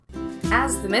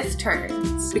As the Myth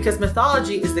Turns. Because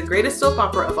mythology is the greatest soap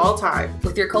opera of all time.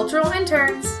 With your cultural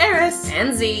interns, Eris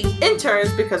and Z.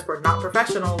 Interns because we're not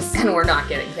professionals. And we're not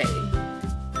getting paid.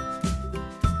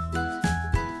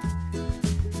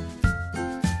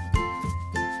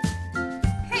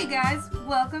 Hey guys,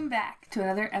 welcome back to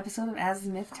another episode of As the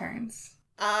Myth Turns.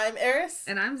 I'm Eris.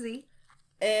 And I'm Z.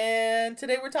 And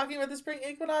today we're talking about the spring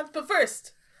equinox. But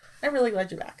first, I'm really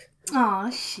glad you're back. Aw,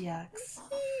 shucks.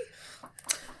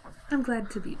 I'm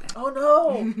glad to be back. Oh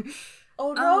no!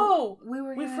 Oh no!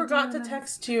 We forgot to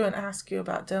text you and ask you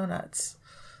about donuts.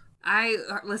 I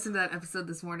listened to that episode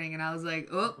this morning and I was like,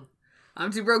 oh,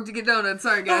 I'm too broke to get donuts.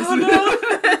 Sorry, guys. Oh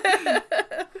no!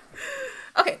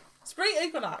 Okay, spring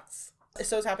equinox.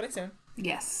 So it's happening soon.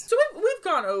 Yes. So we've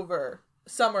gone over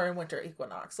summer and winter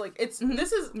equinox. Like this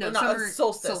is not a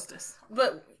solstice.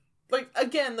 But like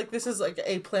again, like this is like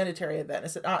a planetary event.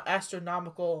 It's an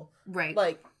astronomical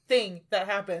like thing that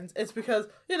happens. It's because,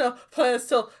 you know, planets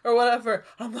tilt or whatever.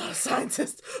 I'm not a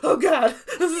scientist. Oh god,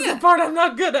 this is the part I'm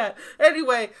not good at.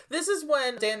 Anyway, this is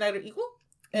when day and night are equal,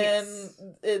 and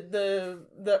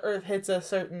the Earth hits a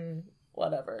certain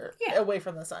whatever away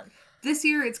from the sun. This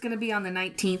year it's going to be on the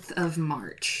 19th of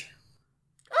March.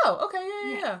 Oh,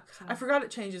 okay, yeah. So. I forgot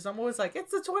it changes. I'm always like,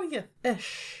 it's the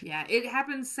 20th-ish. Yeah, it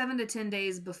happens 7 to 10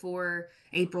 days before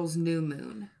April's new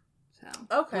moon.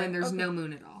 So, when there's no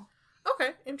moon at all.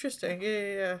 Okay, interesting.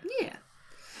 Yeah.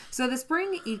 So the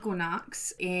spring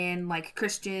equinox in like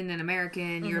Christian and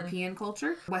American European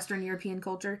culture, Western European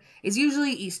culture, is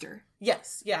usually Easter.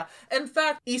 Yes, yeah. In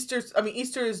fact, Easter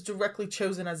is directly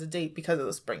chosen as a date because of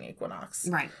the spring equinox.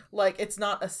 Right. Like, it's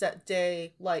not a set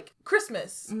day. Like,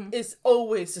 Christmas is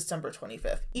always December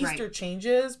 25th. Easter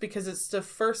changes because it's the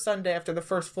first Sunday after the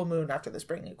first full moon after the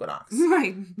spring equinox.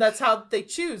 Right. That's how they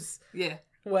choose. Yeah.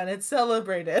 When it's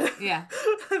celebrated. Yeah.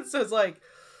 So it's like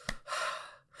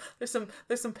there's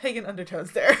some pagan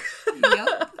undertones there.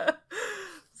 Yep.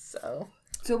 So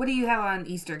what do you have on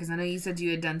Easter? Because I know you said you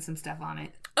had done some stuff on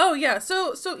it. Oh yeah,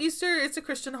 so Easter, it's a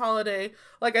Christian holiday.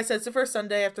 Like I said, it's the first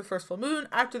Sunday after the first full moon,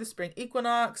 after the spring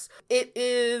equinox.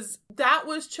 That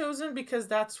was chosen because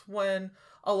that's when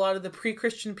a lot of the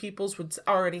pre-Christian peoples would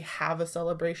already have a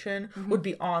celebration, would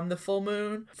be on the full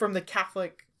moon. From the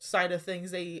Catholic side of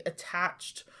things, they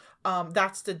attached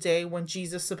that's the day when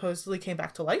Jesus supposedly came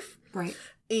back to life. Right.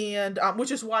 And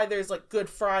which is why there's like Good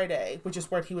Friday, which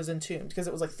is where he was entombed, because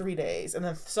it was like 3 days, and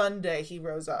then Sunday he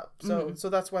rose up. So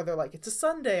that's why they're like, it's a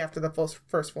Sunday after the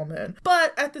first full moon.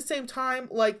 But at the same time,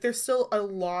 like there's still a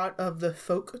lot of the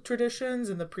folk traditions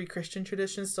and the pre-Christian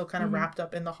traditions still kind of wrapped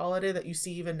up in the holiday that you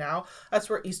see even now. That's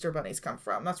where Easter bunnies come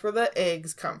from. That's where the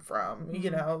eggs come from. You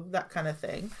know, that kind of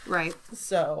thing. Right.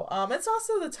 So it's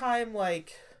also the time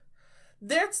like.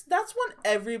 That's when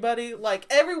everybody, like,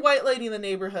 every white lady in the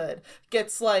neighborhood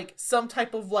gets, like, some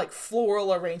type of, like,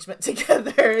 floral arrangement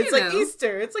together. It's like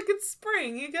Easter. It's like it's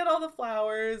spring. You get all the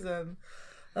flowers and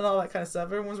all that kind of stuff.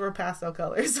 Everyone's wearing pastel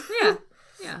colors.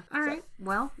 Yeah. All right.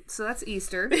 Well, so that's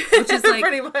Easter, which is like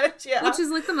pretty much, yeah. Which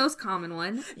is like the most common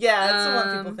one. Yeah, that's the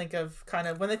one people think of. Kind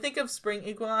of when they think of spring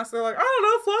equinox, they're like, I don't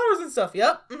know, flowers and stuff.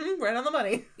 Yep, right on the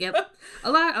money. Yep.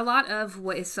 A lot of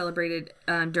what is celebrated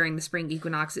during the spring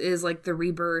equinox is like the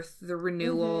rebirth, the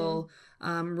renewal.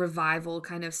 Revival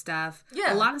kind of stuff.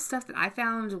 Yeah. A lot of stuff that I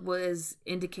found was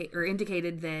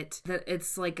indicated that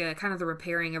it's like a kind of the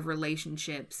repairing of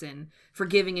relationships and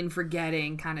forgiving and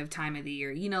forgetting kind of time of the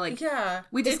year. You know, like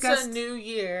we discussed, it's a new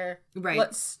year. Right.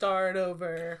 Let's start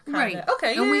over. Kinda. Right.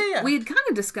 Okay. And we had kind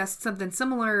of discussed something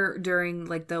similar during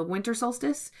like the winter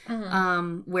solstice,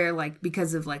 where like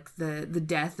because of like the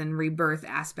death and rebirth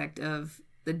aspect of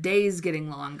the days getting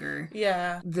longer.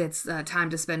 Yeah. That's time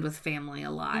to spend with family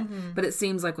a lot. But it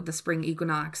seems like with the spring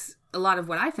equinox, a lot of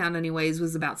what I found anyways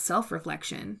was about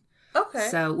self-reflection. Okay.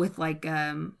 So with like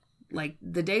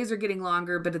the days are getting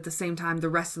longer, but at the same time, the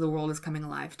rest of the world is coming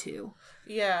alive too.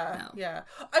 Yeah.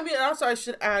 I mean, also I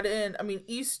should add in, I mean,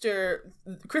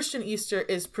 Christian Easter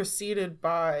is preceded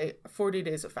by 40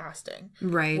 days of fasting.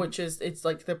 Right. Which is, it's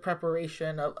like the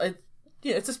preparation of,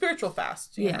 it's a spiritual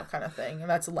fast, you know, kind of thing. And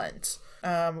that's Lent.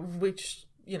 Which,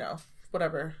 you know,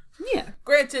 whatever. Yeah.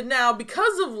 Granted, now,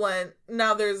 because of Lent,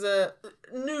 now there's a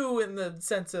new in the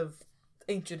sense of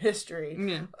ancient history.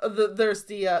 Yeah. There's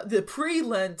the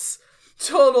pre-Lent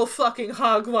total fucking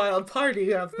hog wild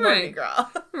party of Mardi Gras.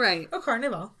 Right. Or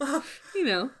Carnival. You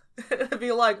know. It'd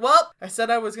be like, well, I said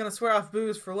I was going to swear off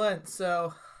booze for Lent,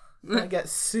 so I'm going to get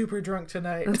super drunk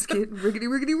tonight. Let's get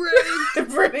riggedy right.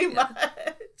 Pretty much.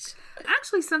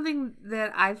 Actually, something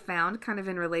that I found kind of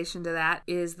in relation to that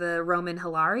is the Roman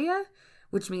Hilaria,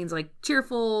 which means like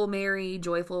cheerful, merry,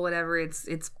 joyful, whatever.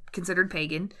 It's considered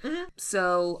pagan. Mm-hmm.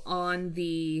 So on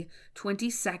the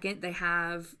 22nd, they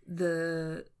have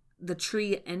the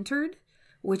tree entered,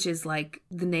 which is like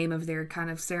the name of their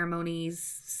kind of ceremonies,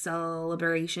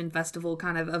 celebration, festival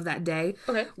kind of that day.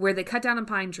 Okay. Where they cut down a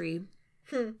pine tree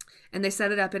and they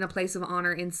set it up in a place of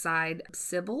honor inside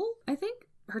Sybil, I think,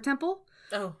 her temple.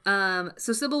 Oh.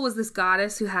 So Sybil was this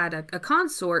goddess who had a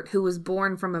consort who was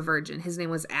born from a virgin. His name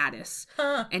was Attis.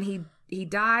 And he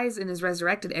dies and is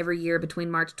resurrected every year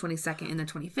between March 22nd and the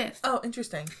 25th. Oh,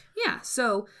 interesting. Yeah.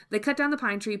 So they cut down the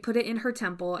pine tree, put it in her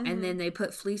temple, and then they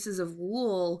put fleeces of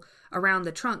wool around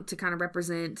the trunk to kind of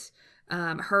represent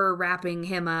her wrapping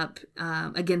him up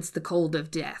against the cold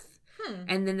of death.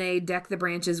 And then they deck the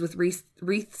branches with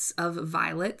wreaths of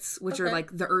violets, which are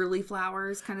like the early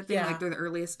flowers kind of thing. Yeah. Like they're the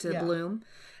earliest to bloom.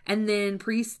 And then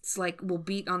priests like will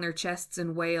beat on their chests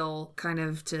and wail kind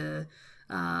of to...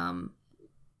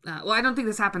 well, I don't think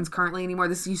this happens currently anymore.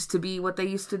 This used to be what they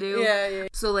used to do. Yeah.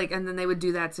 So, like, and then they would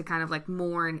do that to kind of, like,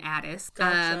 mourn Attis.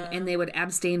 Gotcha. And they would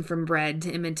abstain from bread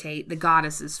to imitate the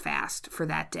goddess's fast for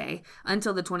that day.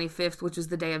 Until the 25th, which was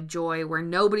the day of joy, where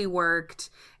nobody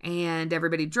worked and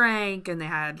everybody drank. And they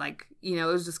had, like, you know,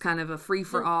 it was just kind of a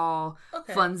free-for-all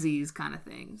funsies kind of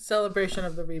thing. Celebration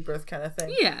of the rebirth kind of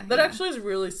thing. Yeah. That actually is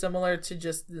really similar to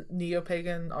just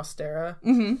neo-pagan Ostera.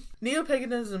 Mm-hmm.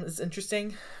 Neo-paganism is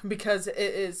interesting because it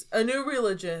is a new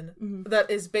religion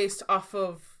that is based off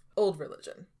of old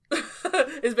religion.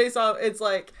 It's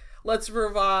like, let's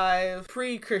revive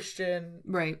pre-Christian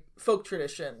folk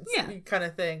traditions kind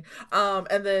of thing.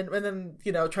 And then,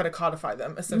 you know, try to codify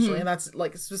them essentially. And that's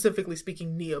like specifically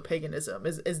speaking neo-paganism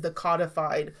is the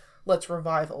codified, let's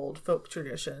revive old folk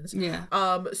traditions. Yeah.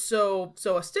 So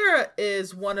Ostera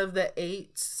is one of the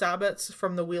 8 Sabbats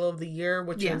from the Wheel of the Year,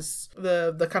 which is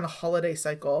the kind of holiday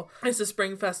cycle. It's a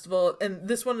spring festival, and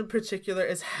this one in particular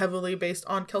is heavily based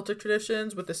on Celtic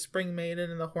traditions with the spring maiden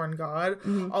and the horn god.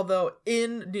 Although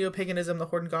in neo-paganism, the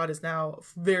horn god is now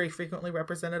very frequently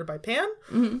represented by Pan,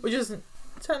 which isn't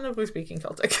technically speaking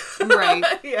Celtic. Right.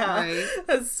 Yeah.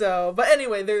 Right. So, but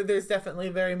anyway, there's definitely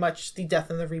very much the death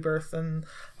and the rebirth and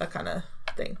that kind of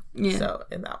thing. Yeah. So,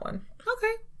 in that one.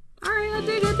 Okay. All right. I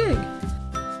dig.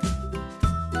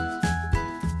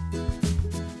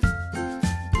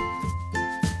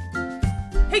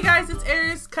 Hey guys, it's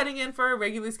Aries cutting in for a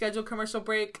regularly scheduled commercial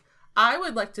break. I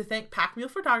would like to thank Pack Mule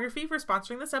Photography for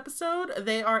sponsoring this episode.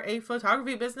 They are a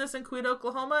photography business in Queen,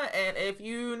 Oklahoma, and if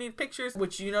you need pictures,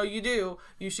 which you know you do,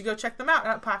 you should go check them out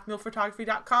at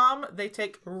packmulephotography.com. They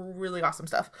take really awesome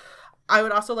stuff. I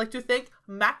would also like to thank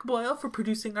Mac Boyle for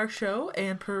producing our show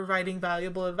and providing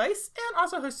valuable advice and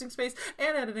also hosting space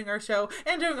and editing our show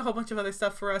and doing a whole bunch of other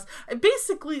stuff for us. And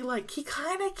basically, like, he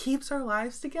kind of keeps our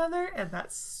lives together, and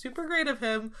that's super great of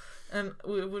him. And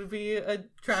it would be a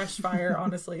trash fire,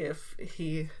 honestly, if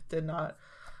he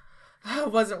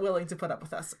wasn't willing to put up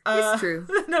with us. It's true.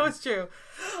 No, it's true.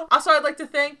 Also, I'd like to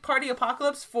thank Party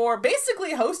Apocalypse for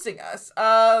basically hosting us.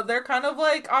 They're kind of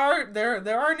like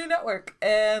they're our new network,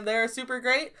 and they're super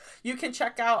great. You can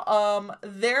check out all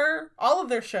of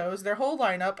their shows, their whole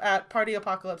lineup at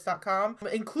partyapocalypse.com,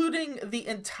 including the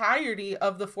entirety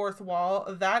of The Fourth Wall.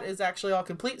 That is actually all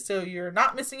complete, so you're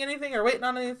not missing anything or waiting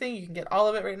on anything. You can get all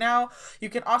of it right now. You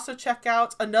can also check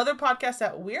out another podcast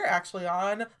that we're actually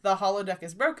on, The Holodeck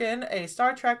is Broken, a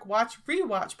Star Trek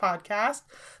rewatch podcast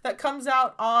that comes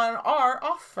out on our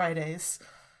off Fridays.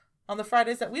 On the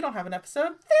Fridays that we don't have an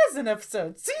episode, there's an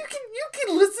episode, so you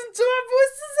can listen to our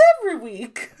voices every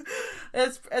week.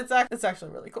 It's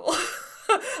actually really cool.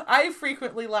 I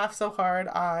frequently laugh so hard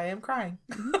I am crying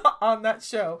on that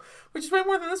show, which is way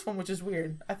more than this one, which is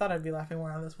weird. I thought I'd be laughing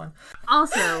more on this one.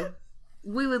 Also,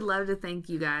 we would love to thank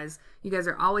you guys. You guys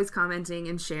are always commenting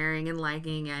and sharing and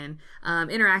liking and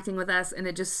interacting with us, and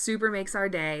it just super makes our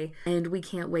day, and we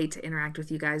can't wait to interact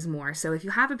with you guys more. So if you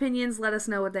have opinions, let us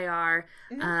know what they are,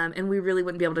 and we really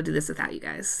wouldn't be able to do this without you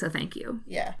guys, so thank you.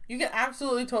 Yeah, you can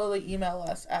absolutely totally email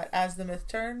us at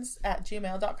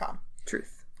asthemythturns@gmail.com.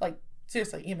 Truth. Like,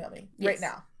 seriously, email me right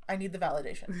now. I need the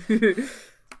validation.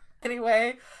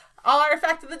 Anyway, our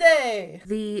fact of the day.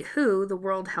 The WHO, the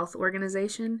World Health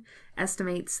Organization,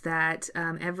 estimates that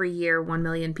every year 1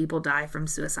 million people die from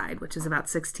suicide, which is about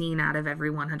 16 out of every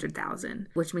 100,000,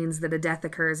 which means that a death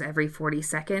occurs every 40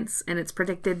 seconds. And it's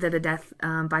predicted that a death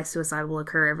by suicide will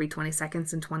occur every 20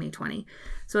 seconds in 2020.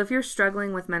 So if you're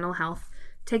struggling with mental health,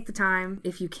 take the time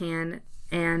if you can.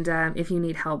 And if you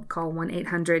need help, call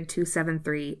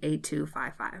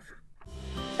 1-800-273-8255.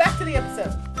 Back to the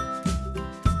episode.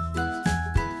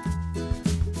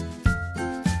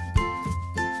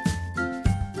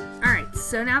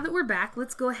 So now that we're back,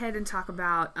 let's go ahead and talk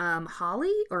about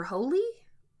Holly or Holy.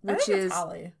 which is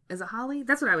Holi. Is it Holi?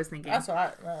 That's what I was thinking. That's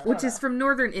what which is from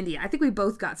northern India. I think we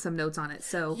both got some notes on it.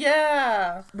 So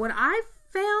yeah, what I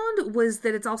found was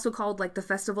that it's also called like the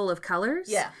Festival of Colors.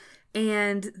 Yeah.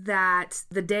 And that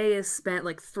the day is spent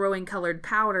like throwing colored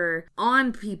powder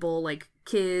on people, like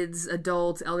kids,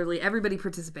 adults, elderly, everybody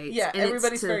participates. Yeah, and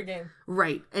everybody's fair game.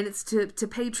 Right. And it's to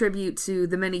pay tribute to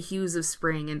the many hues of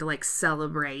spring and to like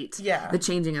celebrate the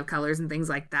changing of colors and things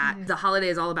like that. Mm-hmm. The holiday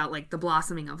is all about like the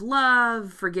blossoming of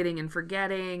love, forgetting and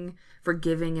forgetting,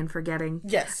 forgiving and forgetting.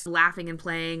 Yes. Laughing and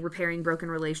playing, repairing broken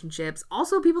relationships.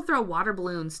 Also, people throw water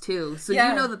balloons too. So you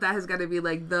know that has got to be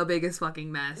like the biggest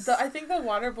fucking mess. I think the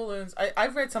water balloons,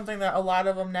 I've read something that a lot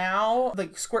of them now,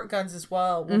 like squirt guns as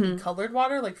well, will be colored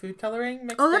water, like food coloring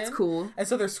mixed in. Oh, that's cool. And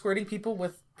so they're squirting people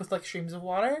with like streams of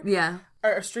water. Yeah.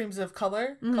 Or streams of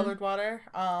colored water.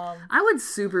 I would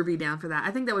super be down for that. I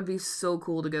think that would be so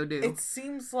cool to go do. It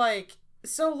seems like...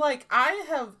 So, like,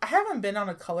 I haven't been on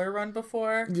a color run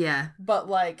before. Yeah. But,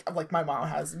 like my mom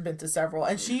has been to several.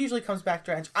 And she usually comes back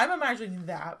drenched. I'm imagining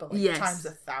that, but, like, times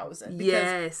 1,000.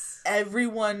 Because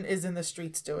everyone is in the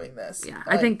streets doing this. Yeah. Like,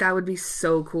 I think that would be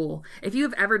so cool. If you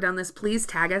have ever done this, please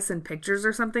tag us in pictures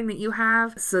or something that you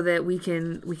have so that we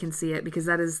can see it. Because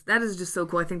that is just so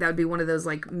cool. I think that would be one of those,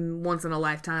 like,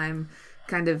 once-in-a-lifetime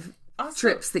kind of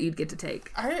trips that you'd get to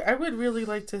take. I would really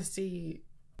like to see...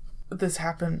 this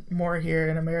happen more here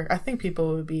in America. I think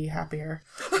people would be happier.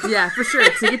 Yeah, for sure.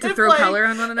 To get to throw color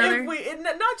on one another.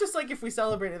 Not just like if we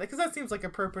celebrated it, because that seems like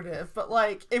appropriative, but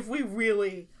like if we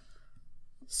really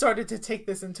started to take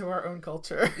this into our own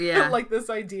culture. Yeah. Like this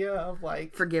idea of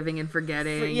like forgiving and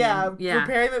forgetting.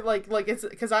 Preparing it like it's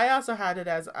because I also had it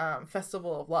as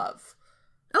Festival of Love.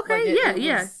 Okay, like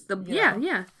yeah.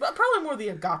 But probably more the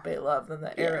agape love than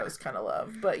the Eros kind of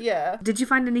love. But yeah. Did you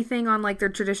find anything on like their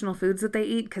traditional foods that they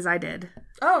eat? Because I did.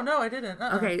 Oh no, I didn't.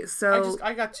 Okay, so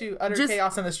I got to utter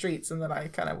chaos in the streets, and then I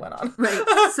kind of went on.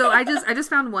 Right. So I just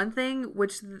found one thing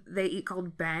which they eat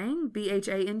called bang,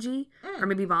 BHANG, or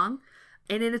maybe bong,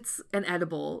 and it's an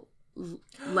edible.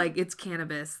 Like it's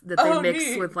cannabis that they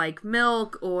mix with like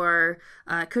milk or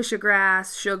kusha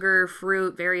grass, sugar,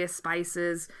 fruit, various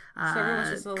spices.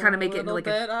 Kind of make it into like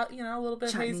a little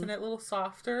bit hazy and it a little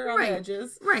softer on the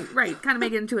edges. Right. Kind of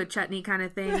make it into a chutney kind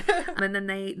of thing. And then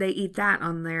they eat that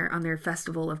on their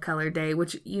Festival of Color Day,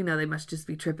 which they must just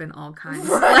be tripping all kinds.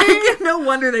 Right? Like no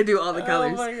wonder they do all the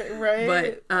colors. Oh my God,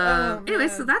 right. But anyway,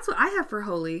 so that's what I have for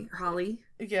Holi.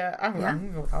 Yeah, I'm gonna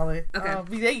go with Holi. Okay.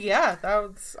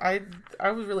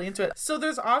 I was really into it. So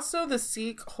there's also the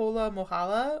Sikh Hola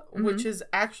Mohalla, which is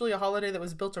actually a holiday that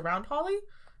was built around Holi,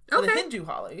 the Hindu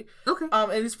Holi. Okay.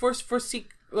 And it's for Sikh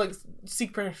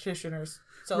practitioners.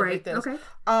 Celebrate this. Okay.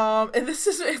 And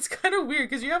it's kind of weird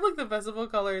because you have like the Festival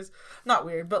of Colors, not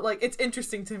weird, but like it's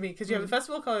interesting to me because you have the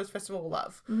Festival of Colors, Festival of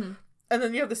Love. Mm-hmm. And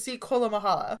then you have the Sikh Hola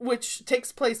Mohalla, which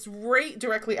takes place right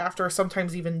directly after, or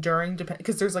sometimes even during,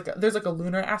 because there's like a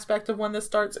lunar aspect of when this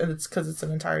starts, and it's because it's an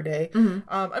entire day. Mm-hmm.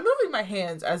 I'm moving my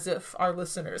hands as if our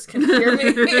listeners can hear me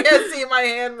and see my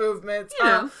hand movements.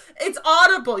 It's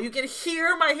audible. You can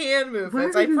hear my hand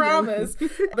movements. I promise.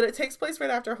 But it takes place right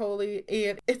after Holi,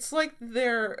 and it's like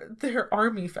their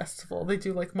army festival. They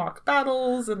do like mock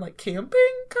battles and like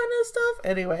camping kind of stuff.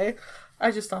 Anyway,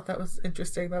 I just thought that was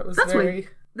interesting. That's very.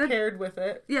 Paired with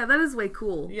it. Yeah, that is way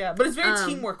cool. Yeah, but it's very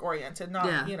teamwork oriented, not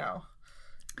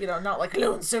not like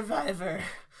lone survivor.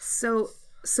 So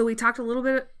we talked a little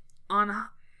bit on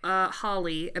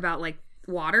Holi about like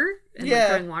water and like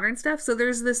throwing water and stuff. So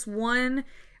there's this one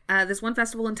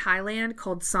festival in Thailand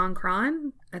called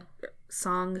Songkran,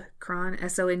 Songkran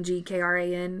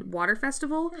water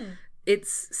festival.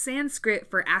 It's Sanskrit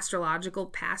for astrological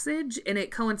passage, and it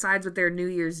coincides with their New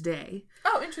Year's Day.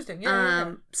 Oh, interesting.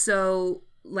 Yeah. So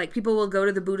like people will go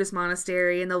to the Buddhist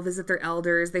monastery and they'll visit their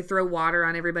elders. They throw water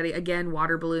on everybody. Again,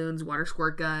 water balloons, water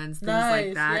squirt guns, things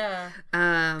like that.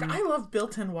 Yeah. I love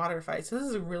built-in water fights. This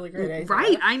is a really great idea.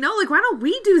 Right. I know. Like, why don't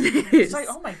we do this? It's like,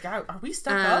 oh my God, are we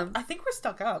stuck up? I think we're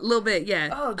stuck up. A little bit, yeah.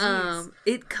 Oh, geez.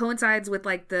 It coincides with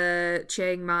like the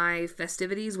Chiang Mai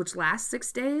festivities, which last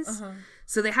 6 days. Uh-huh.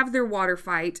 So they have their water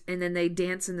fight and then they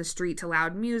dance in the street to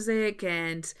loud music,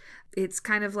 and it's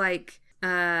kind of like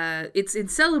it's in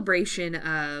celebration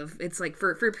of, it's like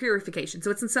for purification.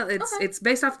 So it's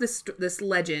based off this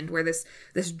legend where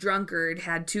this drunkard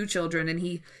had 2 children, and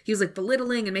he was like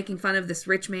belittling and making fun of this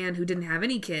rich man who didn't have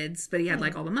any kids, but he had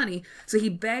like all the money. So he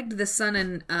begged the sun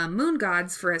and moon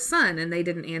gods for a son, and they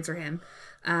didn't answer him.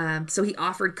 So he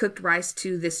offered cooked rice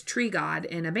to this tree god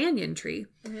in a banyan tree.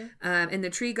 Mm-hmm. And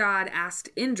the tree god asked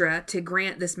Indra to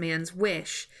grant this man's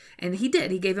wish. And he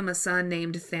did. He gave him a son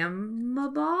named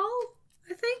Thamabal,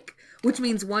 I think, which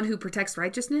means one who protects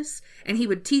righteousness. And he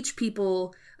would teach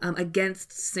people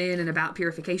against sin and about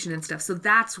purification and stuff. So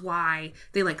that's why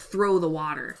they like throw the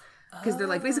water. Because they're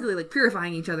like basically like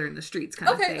purifying each other in the streets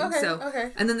kind of thing.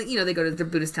 And then, they go to the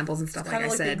Buddhist temples and stuff, like I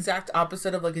said. The exact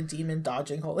opposite of like a demon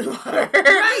dodging holy water.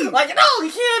 Right. Like, no,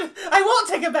 you can't. I won't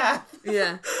take a bath.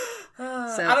 Yeah. So,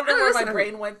 I don't know where my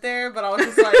brain went there, but I was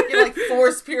just like, like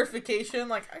forced purification.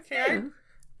 Like, okay,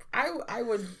 I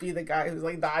would be the guy who's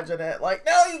like dodging it. Like,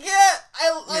 no, you can't.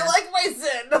 I like my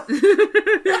sin.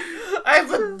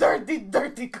 I'm a dirty,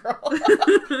 dirty girl.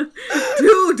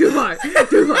 Too far.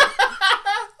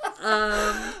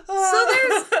 So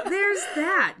there's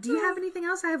that. Do you have anything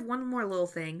else? I have one more little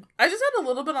thing. I just had a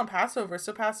little bit on Passover.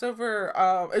 So Passover,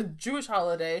 a Jewish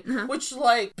holiday, which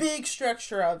like big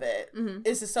structure of it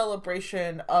is a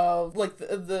celebration of like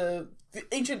the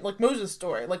ancient like Moses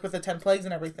story, like with the 10 plagues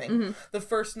and everything. The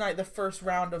first night, the first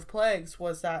round of plagues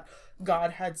was that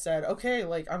God had said, okay,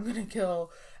 like I'm gonna kill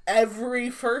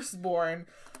every firstborn.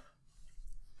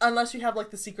 Unless you have,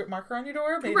 like, the secret marker on your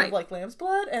door made of, like, lamb's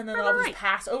blood, and then I'll just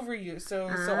pass over you. So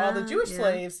all the Jewish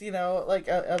slaves, like,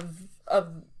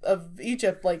 of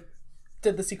Egypt, like,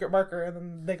 did the secret marker, and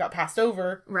then they got passed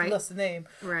over. Right. That's the name.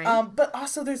 Right. But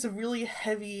also there's a really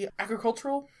heavy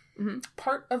agricultural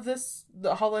part of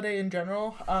the holiday in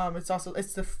general. It's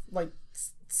the, like,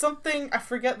 something, I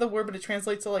forget the word, but it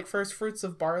translates to, like, first fruits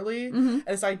of barley. And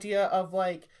this idea of,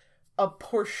 like, a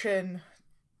portion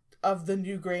of the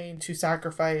new grain to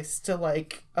sacrifice to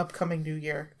like upcoming new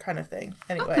year kind of thing.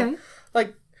 Anyway,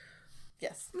 like,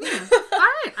 yes. Yeah. All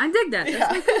right. I dig that.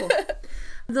 That's really cool.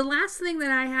 The last thing that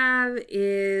I have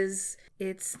is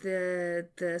it's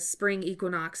the spring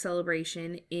equinox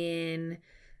celebration in,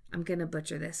 I'm going to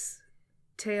butcher this,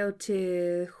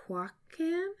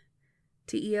 Teotihuacan?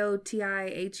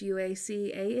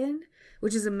 Teotihuacan,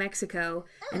 which is in Mexico.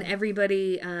 And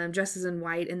everybody dresses in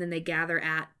white, and then they gather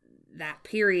at that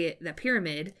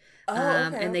pyramid,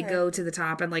 and they go to the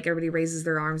top, and like everybody raises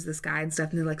their arms to the sky and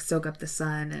stuff, and they like soak up the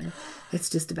sun, and it's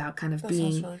just about kind of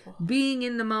being really cool. Being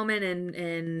in the moment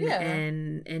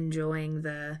and enjoying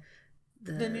the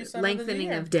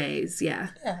lengthening of days. Yeah.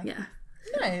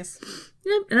 Nice.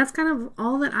 Yep, and that's kind of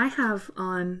all that I have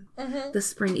on the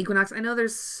spring equinox. I know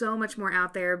there's so much more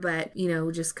out there, but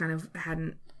just kind of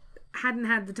hadn't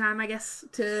had the time, I guess,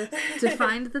 to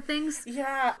find the things.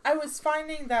 Yeah, I was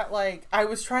finding that, like, I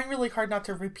was trying really hard not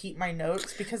to repeat my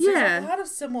notes because there's a lot of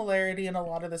similarity in a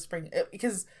lot of the spring,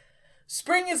 because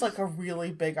spring is, like, a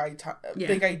really big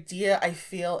idea, I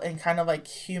feel, in kind of, like,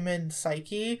 human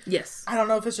psyche. Yes. I don't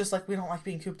know if it's just, like, we don't like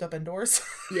being cooped up indoors.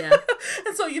 Yeah.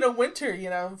 And so,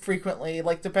 winter, frequently,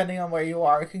 like, depending on where you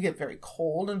are, it can get very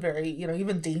cold and very,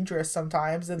 even dangerous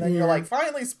sometimes. And then you're like,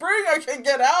 finally, spring, I can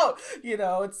get out.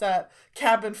 It's that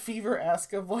cabin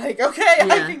fever-esque of, like, okay,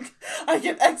 I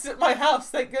can exit my house,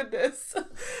 thank goodness.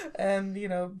 And,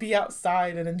 be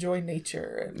outside and enjoy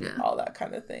nature and all that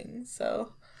kind of thing.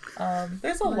 So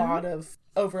there's a lot of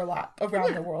overlap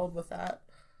around the world with that.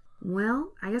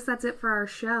 Well, I guess that's it for our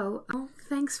show. Well,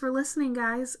 thanks for listening,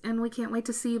 guys, and we can't wait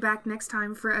to see you back next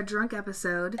time for a drunk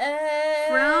episode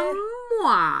from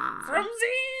moi. From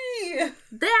Z.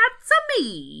 That's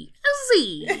me,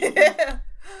 Z.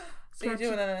 So you're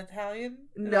doing an Italian?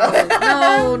 No,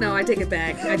 I take it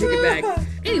back.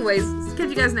 Anyways, catch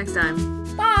you guys next time.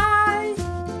 Bye.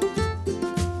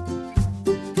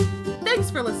 Thanks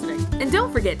for listening. And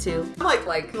don't forget to like.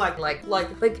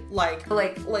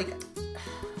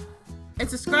 And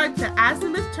subscribe to As the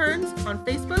Myth Turns on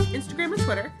Facebook, Instagram, and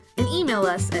Twitter. And email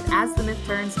us at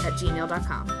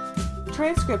asthemythturns@gmail.com.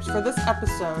 Transcripts for this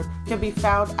episode can be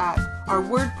found at our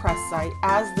WordPress site,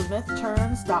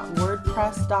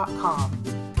 asthemythturns.wordpress.com.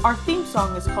 Our theme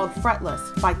song is called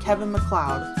Fretless by Kevin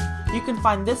MacLeod. You can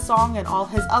find this song and all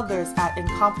his others at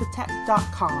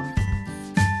incompetech.com.